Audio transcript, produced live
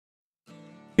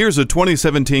Here's a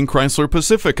 2017 Chrysler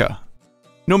Pacifica.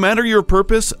 No matter your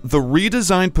purpose, the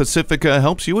redesigned Pacifica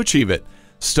helps you achieve it.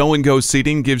 Stow-and-go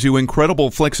seating gives you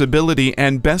incredible flexibility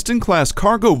and best-in-class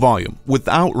cargo volume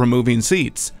without removing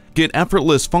seats. Get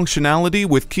effortless functionality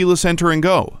with keyless enter and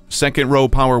go, second-row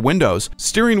power windows,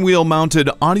 steering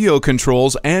wheel-mounted audio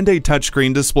controls, and a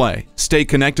touchscreen display. Stay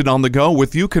connected on the go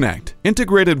with Uconnect,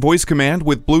 integrated voice command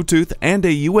with Bluetooth, and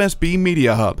a USB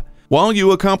media hub. While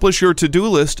you accomplish your to-do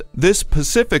list, this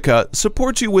Pacifica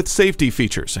supports you with safety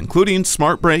features, including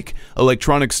smart brake,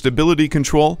 electronic stability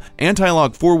control,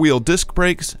 anti-lock four-wheel disc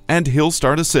brakes, and hill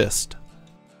start assist.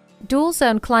 Dual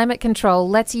zone climate control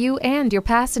lets you and your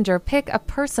passenger pick a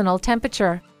personal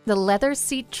temperature. The leather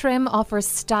seat trim offers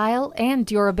style and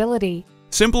durability.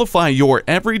 Simplify your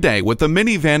everyday with a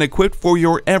minivan equipped for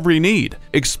your every need.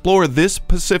 Explore this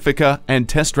Pacifica and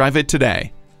test drive it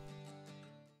today.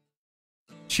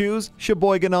 Choose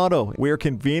Sheboygan Auto. We're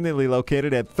conveniently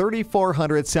located at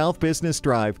 3400 South Business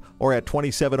Drive or at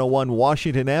 2701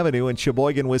 Washington Avenue in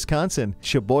Sheboygan, Wisconsin.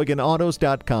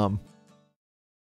 SheboyganAutos.com.